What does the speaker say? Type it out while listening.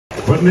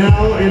But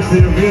now it's the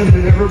event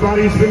that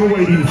everybody's been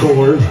waiting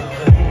for.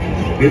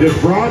 It is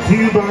brought to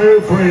you by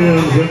our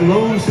friends at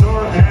Lone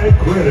Star Ag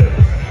Credit.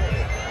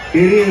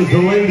 It is the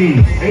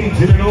ladies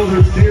 18 and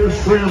older steer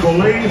scramble.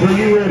 Ladies, are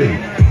you ready?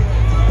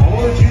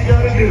 All that you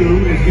got to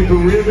do is get the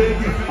ribbon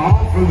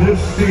off of this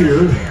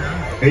steer,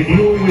 and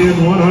you will win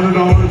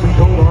 $100 in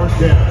cold hard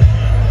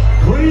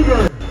cash.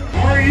 Cleaver,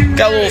 are you ready?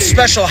 Got a little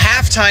special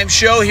halftime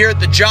show here at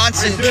the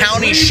Johnson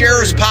County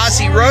Sheriff's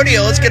Posse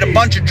Rodeo. Let's get a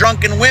bunch of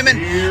drunken women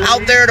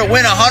out there to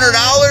win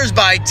 $100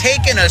 by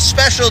taking a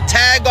special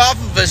tag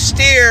off of a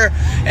steer.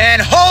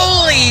 And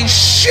holy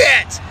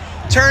shit!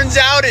 Turns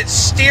out it's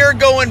steer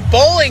going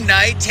bowling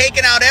night,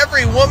 taking out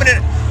every woman.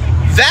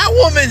 That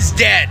woman's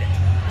dead.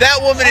 That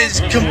woman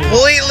is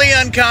completely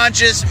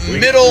unconscious,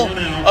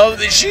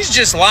 she's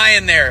just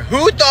lying there.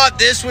 Who thought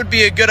this would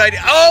be a good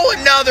idea? Oh,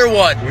 another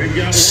one.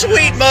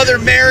 Sweet Mother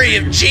Mary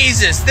of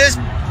Jesus. This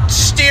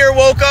steer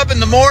woke up in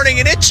the morning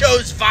and it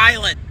chose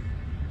violent.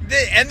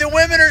 And the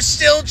women are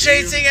still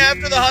chasing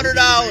after the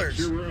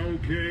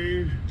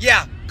 $100.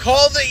 Yeah,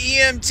 call the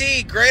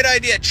EMT. Great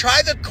idea.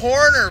 Try the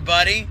coroner,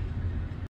 buddy.